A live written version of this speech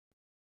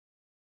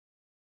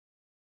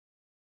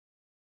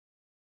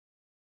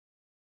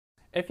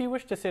If you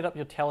wish to set up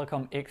your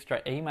Telecom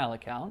Extra email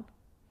account,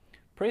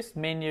 press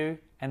Menu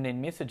and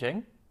then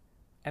Messaging,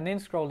 and then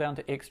scroll down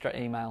to Extra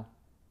Email.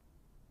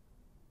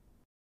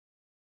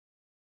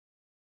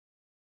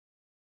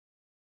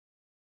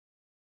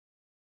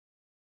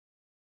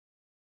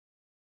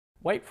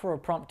 Wait for a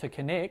prompt to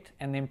connect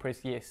and then press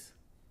Yes.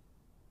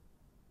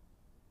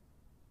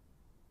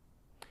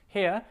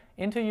 Here,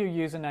 enter your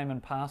username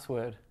and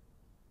password.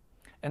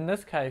 In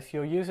this case,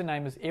 your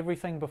username is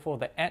everything before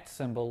the @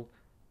 symbol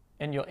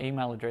in your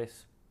email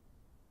address.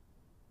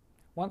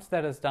 Once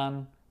that is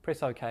done,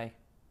 press OK.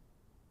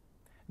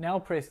 Now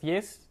press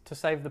Yes to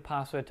save the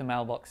password to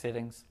Mailbox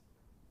settings.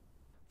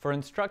 For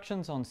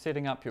instructions on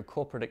setting up your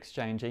Corporate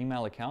Exchange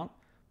email account,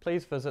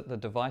 please visit the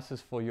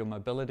Devices for Your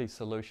Mobility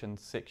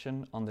Solutions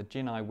section on the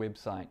GenI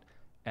website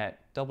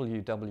at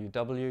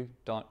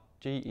www.gen-i.co.nz.